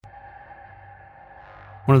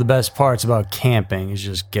One of the best parts about camping is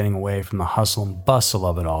just getting away from the hustle and bustle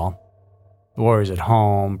of it all. The worries at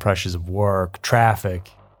home, pressures of work, traffic.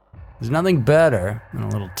 There's nothing better than a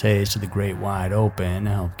little taste of the great wide open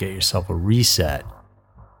to help get yourself a reset.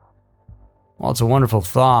 While it's a wonderful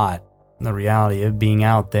thought, the reality of being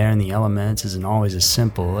out there in the elements isn't always as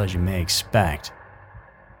simple as you may expect.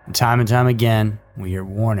 And time again, we hear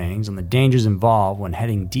warnings on the dangers involved when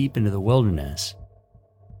heading deep into the wilderness.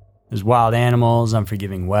 There's wild animals,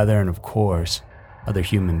 unforgiving weather, and of course, other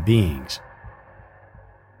human beings.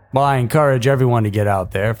 While I encourage everyone to get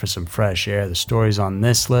out there for some fresh air, the stories on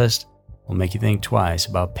this list will make you think twice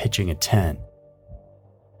about pitching a tent.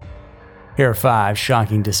 Here are 5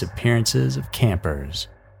 shocking disappearances of campers.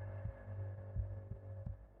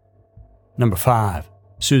 Number 5.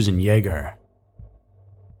 Susan Yeager.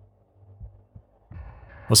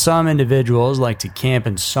 While some individuals like to camp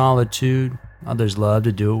in solitude, others love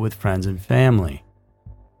to do it with friends and family.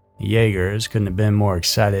 The Yeagers couldn't have been more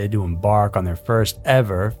excited to embark on their first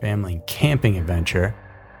ever family camping adventure.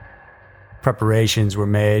 Preparations were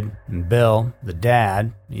made, and Bill, the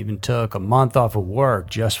dad, even took a month off of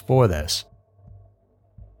work just for this.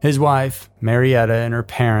 His wife, Marietta, and her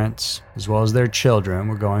parents, as well as their children,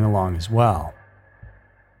 were going along as well.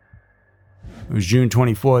 It was June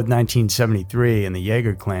 24, 1973, and the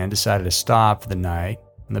Yeager clan decided to stop for the night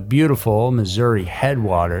in the beautiful Missouri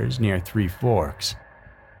headwaters near Three Forks.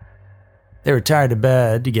 They retired to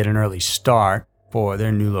bed to get an early start for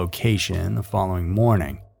their new location the following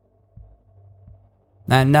morning.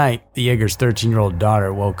 That night, the Yeager's 13-year-old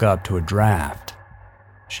daughter woke up to a draft.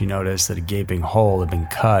 She noticed that a gaping hole had been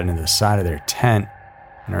cut into the side of their tent,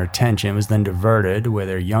 and her attention was then diverted to where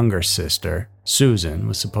their younger sister, Susan,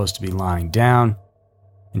 was supposed to be lying down,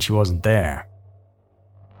 and she wasn't there.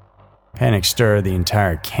 Panic stirred the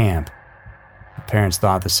entire camp. The parents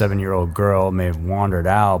thought the 7-year-old girl may have wandered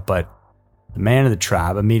out, but the man of the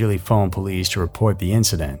tribe immediately phoned police to report the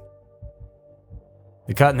incident.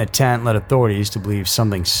 The cut in the tent led authorities to believe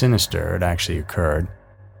something sinister had actually occurred.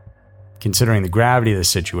 Considering the gravity of the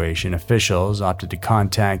situation, officials opted to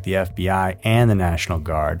contact the FBI and the National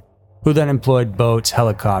Guard, who then employed boats,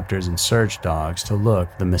 helicopters, and search dogs to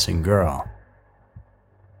look for the missing girl.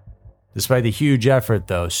 Despite the huge effort,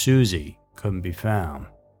 though, Susie couldn't be found.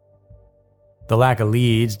 The lack of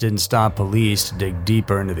leads didn't stop police to dig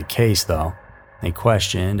deeper into the case, though. They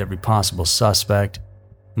questioned every possible suspect,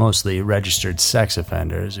 mostly registered sex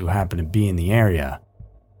offenders who happened to be in the area.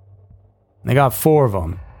 They got 4 of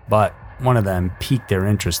them, but one of them piqued their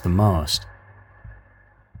interest the most.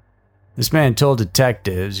 This man told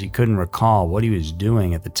detectives he couldn't recall what he was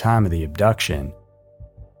doing at the time of the abduction.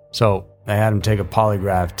 So they had him take a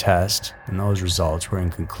polygraph test, and those results were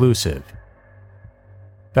inconclusive.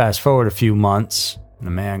 Fast forward a few months, and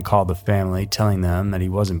the man called the family telling them that he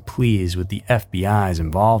wasn't pleased with the FBI's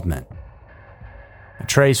involvement. A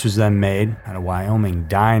trace was then made at a Wyoming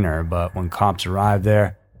diner, but when cops arrived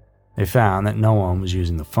there, they found that no one was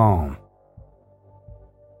using the phone.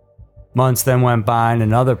 Months then went by and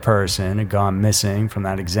another person had gone missing from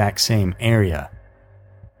that exact same area.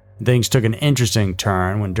 Things took an interesting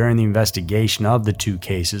turn when during the investigation of the 2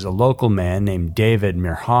 cases, a local man named David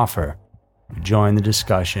Meerhofer joined the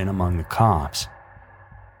discussion among the cops.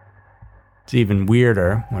 It's even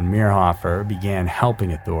weirder when Meerhofer began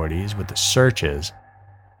helping authorities with the searches.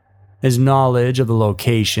 His knowledge of the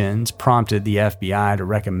locations prompted the FBI to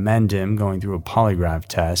recommend him going through a polygraph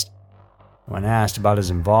test. When asked about his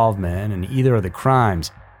involvement in either of the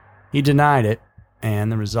crimes, he denied it,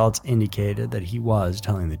 and the results indicated that he was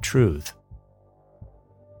telling the truth.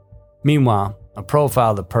 Meanwhile, a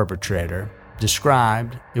profile of the perpetrator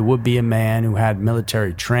described it would be a man who had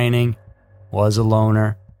military training, was a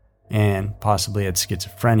loner, and possibly had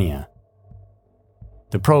schizophrenia.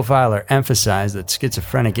 The profiler emphasized that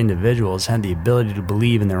schizophrenic individuals had the ability to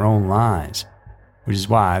believe in their own lies, which is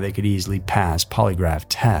why they could easily pass polygraph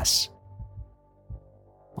tests.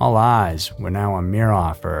 All eyes were now on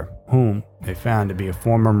Meerhofer, whom they found to be a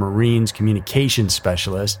former Marines communications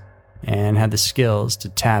specialist and had the skills to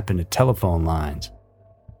tap into telephone lines.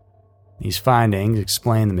 These findings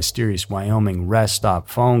explain the mysterious Wyoming rest stop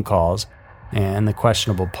phone calls and the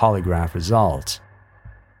questionable polygraph results.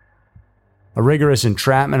 A rigorous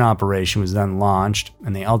entrapment operation was then launched,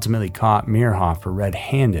 and they ultimately caught Meerhofer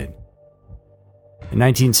red-handed. In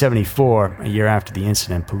 1974, a year after the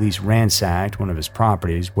incident, police ransacked one of his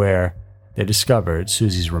properties where they discovered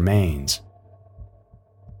Susie's remains.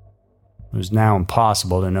 It was now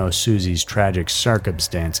impossible to know Susie's tragic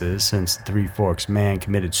circumstances since the Three Forks man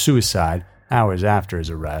committed suicide hours after his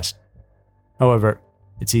arrest. However,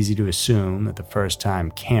 it's easy to assume that the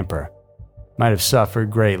first-time camper might have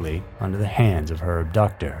suffered greatly under the hands of her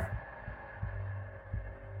abductor.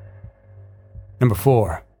 Number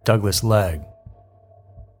 4. Douglas Legg.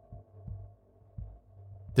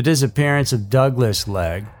 The disappearance of Douglas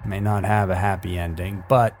Legg may not have a happy ending,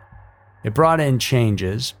 but it brought in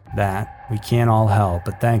changes that we can't all help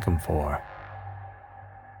but thank him for.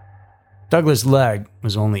 Douglas Legg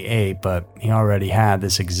was only 8, but he already had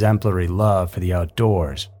this exemplary love for the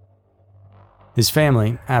outdoors. His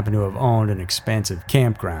family happened to have owned an expansive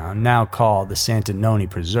campground, now called the Santanoni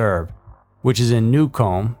Preserve, which is in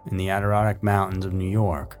Newcomb in the Adirondack Mountains of New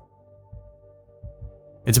York.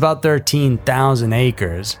 It's about 13,000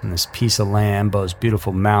 acres, and this piece of land boasts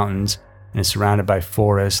beautiful mountains and is surrounded by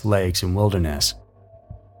forests, lakes, and wilderness.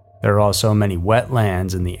 There are also many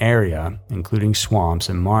wetlands in the area, including swamps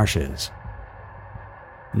and marshes.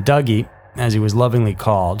 Dougie, as he was lovingly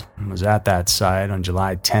called, was at that site on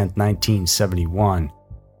July 10, 1971.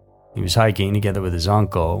 He was hiking together with his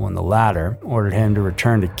uncle when the latter ordered him to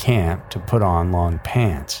return to camp to put on long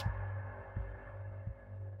pants.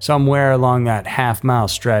 Somewhere along that half-mile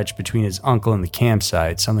stretch between his uncle and the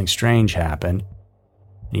campsite, something strange happened,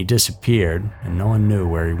 and he disappeared, and no one knew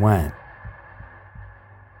where he went.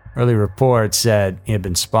 Early reports said he had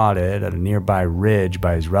been spotted at a nearby ridge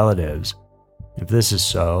by his relatives. If this is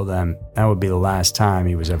so, then that would be the last time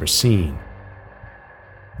he was ever seen.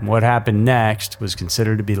 And what happened next was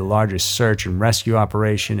considered to be the largest search and rescue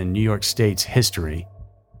operation in New York State's history.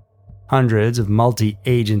 Hundreds of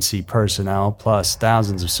multi-agency personnel plus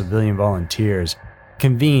thousands of civilian volunteers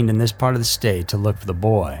convened in this part of the state to look for the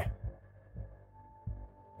boy.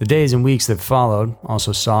 The days and weeks that followed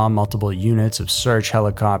also saw multiple units of search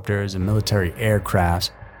helicopters and military aircrafts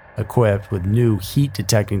equipped with new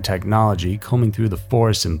heat-detecting technology combing through the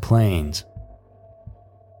forests and plains.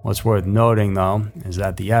 What's worth noting, though, is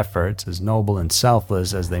that the efforts, as noble and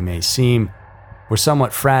selfless as they may seem, were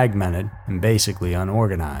somewhat fragmented and basically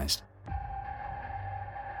unorganized.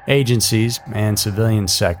 Agencies and civilian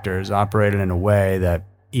sectors operated in a way that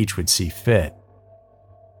each would see fit.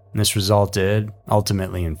 And this resulted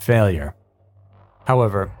ultimately in failure.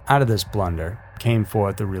 However, out of this blunder came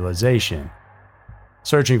forth the realization: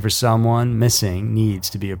 searching for someone missing needs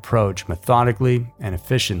to be approached methodically and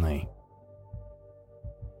efficiently.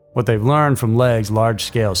 What they've learned from Legg's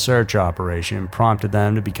large-scale search operation prompted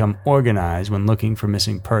them to become organized when looking for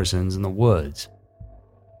missing persons in the woods.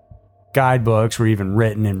 Guidebooks were even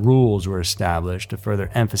written and rules were established to further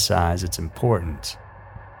emphasize its importance.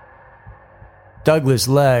 Douglas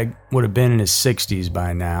Legg would have been in his 60s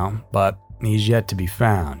by now, but he's yet to be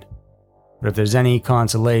found. But if there's any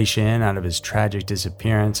consolation out of his tragic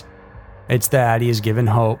disappearance, it's that he has given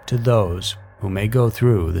hope to those who may go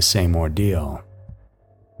through the same ordeal.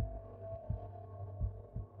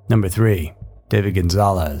 Number 3. David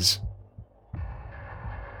Gonzalez.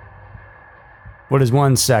 What is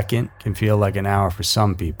 1 second can feel like an hour for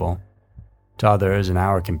some people. To others, an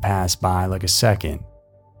hour can pass by like a second.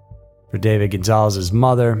 For David Gonzalez's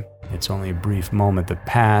mother, it's only a brief moment that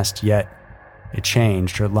passed, yet it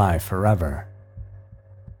changed her life forever.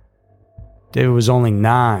 David was only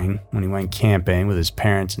 9 when he went camping with his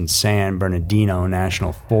parents in San Bernardino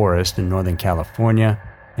National Forest in Northern California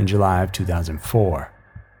in July of 2004.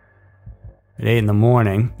 At 8 in the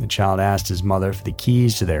morning, the child asked his mother for the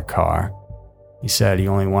keys to their car. He said he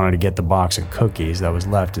only wanted to get the box of cookies that was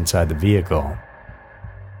left inside the vehicle.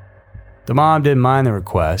 The mom didn't mind the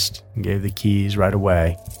request and gave the keys right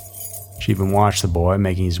away. She even watched the boy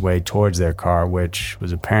making his way towards their car, which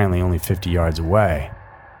was apparently only 50 yards away.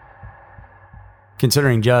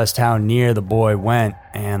 Considering just how near the boy went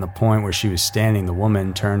and the point where she was standing, the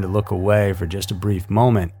woman turned to look away for just a brief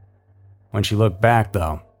moment. When she looked back,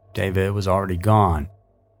 though, David was already gone,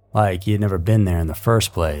 like he had never been there in the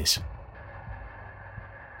first place.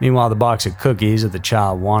 Meanwhile, the box of cookies that the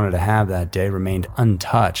child wanted to have that day remained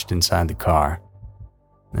untouched inside the car.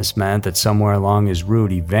 This meant that somewhere along his route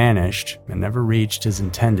he vanished and never reached his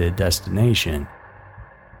intended destination.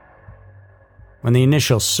 When the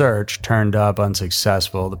initial search turned up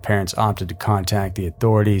unsuccessful, the parents opted to contact the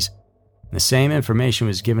authorities, and the same information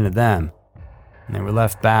was given to them, and they were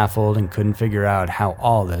left baffled and couldn't figure out how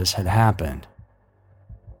all this had happened.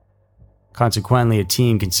 Consequently, a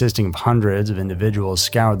team consisting of hundreds of individuals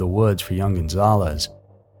scoured the woods for young Gonzalez,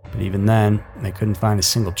 but even then, they couldn't find a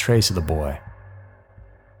single trace of the boy.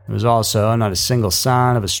 There was also not a single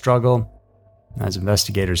sign of a struggle. As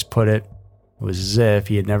investigators put it, it was as if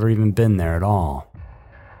he had never even been there at all.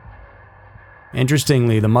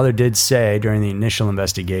 Interestingly, the mother did say during the initial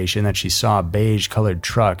investigation that she saw a beige-colored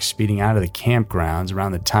truck speeding out of the campgrounds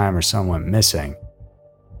around the time her son went missing.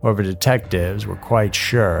 However, detectives were quite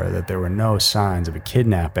sure that there were no signs of a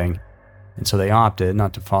kidnapping, and so they opted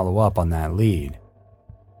not to follow up on that lead.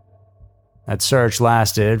 That search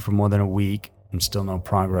lasted for more than a week, and still no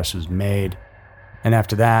progress was made, and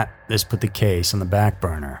after that, this put the case on the back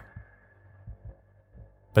burner.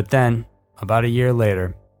 But then, about a year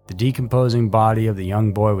later, the decomposing body of the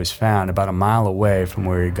young boy was found about a mile away from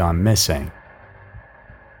where he had gone missing.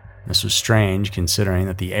 This was strange considering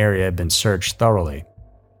that the area had been searched thoroughly.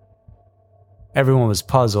 Everyone was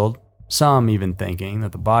puzzled, some even thinking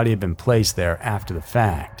that the body had been placed there after the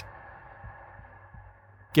fact.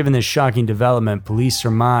 Given this shocking development, police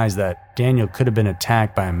surmised that Daniel could have been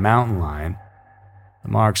attacked by a mountain lion.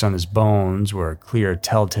 The marks on his bones were a clear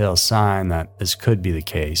telltale sign that this could be the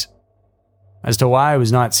case. As to why it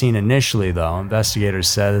was not seen initially, though, investigators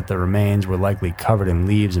said that the remains were likely covered in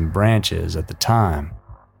leaves and branches at the time.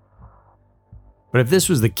 But if this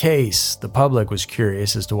was the case, the public was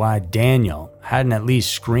curious as to why Daniel hadn't at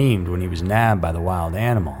least screamed when he was nabbed by the wild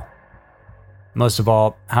animal. Most of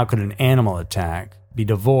all, how could an animal attack be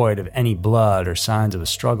devoid of any blood or signs of a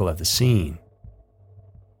struggle at the scene?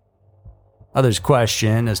 Others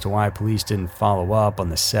questioned as to why police didn't follow up on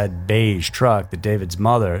the said beige truck that David's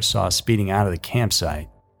mother saw speeding out of the campsite.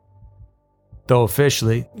 Though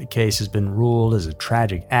officially, the case has been ruled as a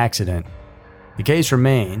tragic accident, the case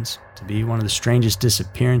remains to be one of the strangest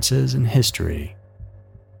disappearances in history.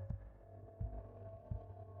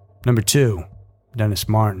 Number 2, Dennis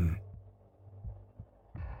Martin.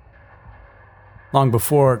 Long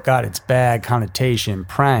before it got its bad connotation,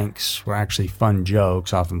 pranks were actually fun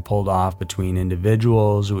jokes often pulled off between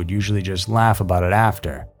individuals who would usually just laugh about it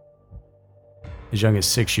after. As young as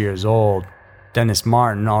 6 years old, Dennis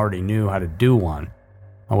Martin already knew how to do one.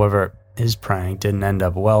 However, his prank didn't end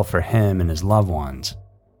up well for him and his loved ones.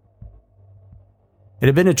 It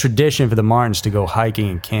had been a tradition for the Martins to go hiking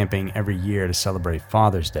and camping every year to celebrate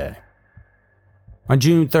Father's Day. On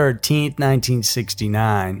June 13,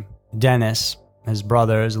 1969, Dennis, his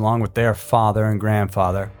brothers, along with their father and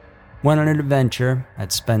grandfather, went on an adventure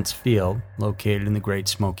at Spence Field, located in the Great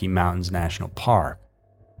Smoky Mountains National Park.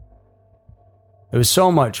 It was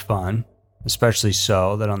so much fun, especially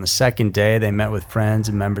so that on the second day they met with friends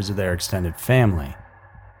and members of their extended family.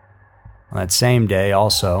 On that same day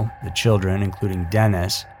also, the children, including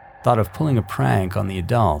Dennis, thought of pulling a prank on the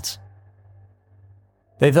adults.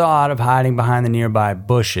 They thought of hiding behind the nearby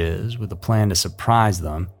bushes with a plan to surprise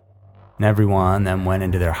them, and everyone then went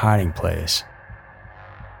into their hiding place.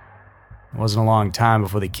 It wasn't a long time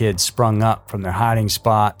before the kids sprung up from their hiding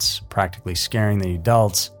spots, practically scaring the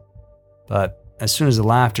adults, but as soon as the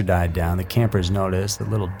laughter died down, the campers noticed that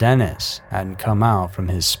little Dennis hadn't come out from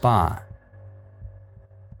his spot.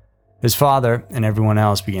 His father and everyone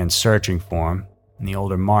else began searching for him, and the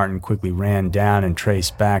older Martin quickly ran down and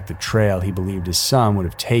traced back the trail he believed his son would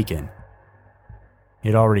have taken. He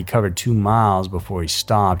had already covered 2 miles before he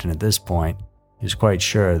stopped, and at this point, he was quite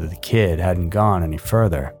sure that the kid hadn't gone any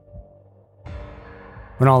further.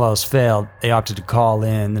 When all else failed, they opted to call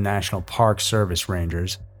in the National Park Service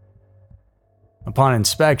Rangers. Upon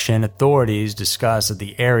inspection, authorities discussed that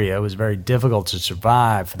the area was very difficult to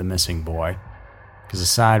survive for the missing boy, because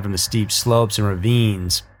aside from the steep slopes and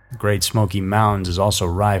ravines, the Great Smoky Mountains is also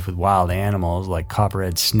rife with wild animals like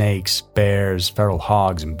copperhead snakes, bears, feral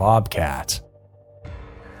hogs, and bobcats.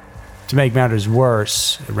 To make matters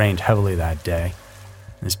worse, it rained heavily that day.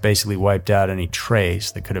 This basically wiped out any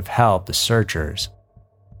trace that could have helped the searchers.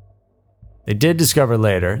 They did discover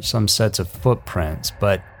later some sets of footprints,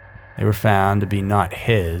 but they were found to be not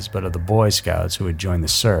his, but of the Boy Scouts who had joined the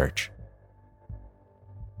search.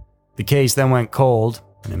 The case then went cold,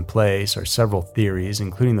 and in place are several theories,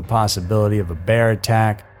 including the possibility of a bear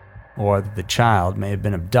attack, or that the child may have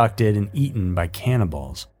been abducted and eaten by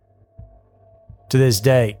cannibals. To this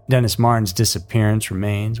day, Dennis Martin's disappearance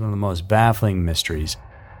remains one of the most baffling mysteries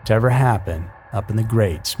to ever happen up in the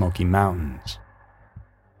Great Smoky Mountains.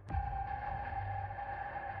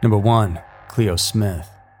 Number 1, Cleo Smith.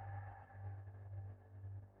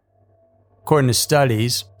 According to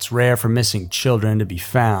studies, it's rare for missing children to be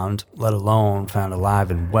found, let alone found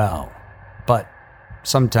alive and well. But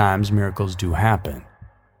sometimes miracles do happen.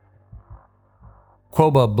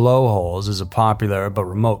 Quoba Blowholes is a popular but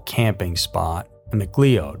remote camping spot in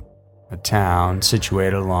Macleod, a town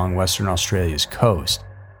situated along Western Australia's coast.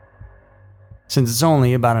 Since it's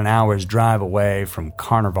only about an hour's drive away from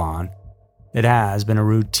Carnarvon, it has been a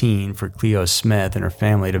routine for Cleo Smith and her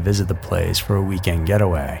family to visit the place for a weekend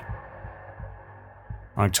getaway.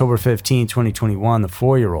 On October 15, 2021, the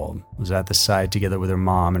 4-year-old was at the site together with her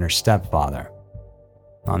mom and her stepfather.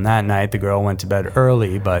 On that night, the girl went to bed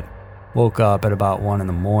early, but woke up at about 1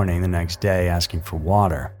 a.m. the next day asking for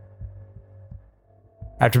water.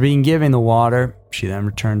 After being given the water, she then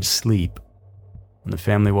returned to sleep. When the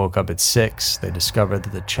family woke up at 6, they discovered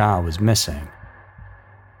that the child was missing.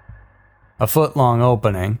 A foot-long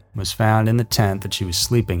opening was found in the tent that she was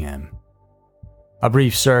sleeping in. A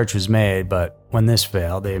brief search was made, but when this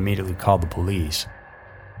failed, they immediately called the police.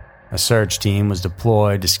 A search team was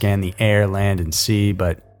deployed to scan the air, land, and sea,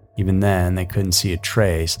 but even then, they couldn't see a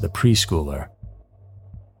trace of the preschooler.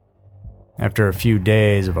 After a few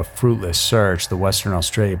days of a fruitless search, the Western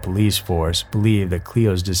Australia Police Force believed that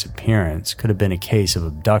Cleo's disappearance could have been a case of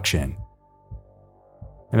abduction.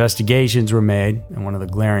 Investigations were made, and one of the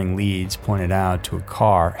glaring leads pointed out to a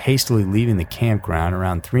car hastily leaving the campground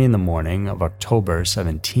around 3 a.m. of October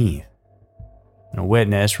 17th. And a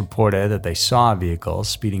witness reported that they saw a vehicle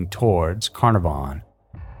speeding towards Carnarvon.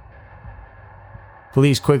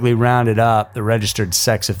 Police quickly rounded up the registered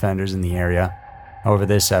sex offenders in the area. However,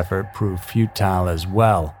 this effort proved futile as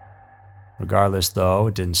well. Regardless, though,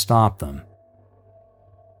 it didn't stop them.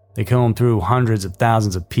 They combed through hundreds of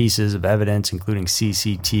thousands of pieces of evidence, including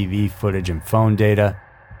CCTV footage and phone data.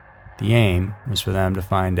 The aim was for them to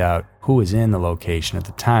find out who was in the location at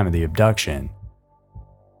the time of the abduction.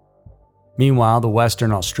 Meanwhile, the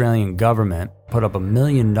Western Australian government put up $1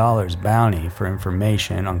 million bounty for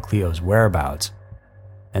information on Cleo's whereabouts.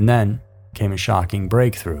 And then came a shocking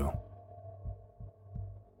breakthrough.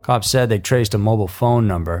 Cops said they traced a mobile phone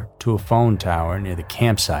number to a phone tower near the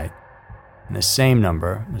campsite, and the same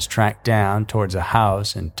number was tracked down towards a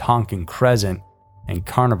house in Tonkin Crescent in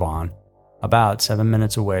Carnarvon, about 7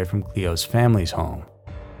 minutes away from Cleo's family's home.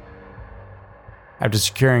 After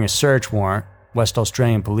securing a search warrant, West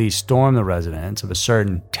Australian police stormed the residence of a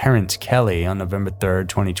certain Terence Kelly on November 3,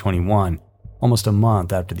 2021, almost a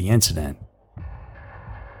month after the incident.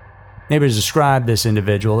 Neighbors described this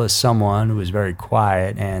individual as someone who was very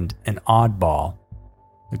quiet and an oddball,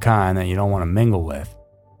 the kind that you don't want to mingle with.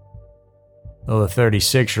 Though the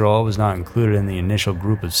 36-year-old was not included in the initial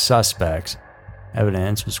group of suspects,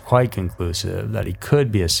 evidence was quite conclusive that he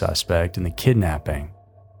could be a suspect in the kidnapping.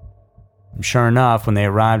 And sure enough, when they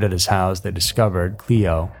arrived at his house, they discovered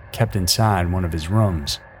Cleo kept inside one of his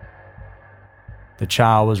rooms. The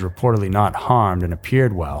child was reportedly not harmed and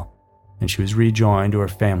appeared well, and she was rejoined to her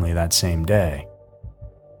family that same day.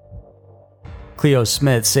 Cleo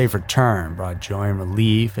Smith's safe return brought joy and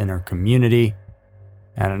relief in her community,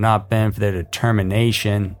 and had it not been for their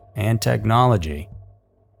determination and technology,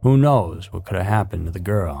 who knows what could have happened to the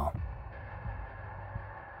girl.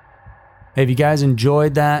 Hey, if you guys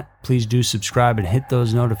enjoyed that, please do subscribe and hit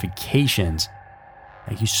those notifications.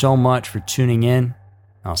 Thank you so much for tuning in.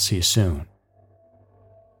 I'll see you soon.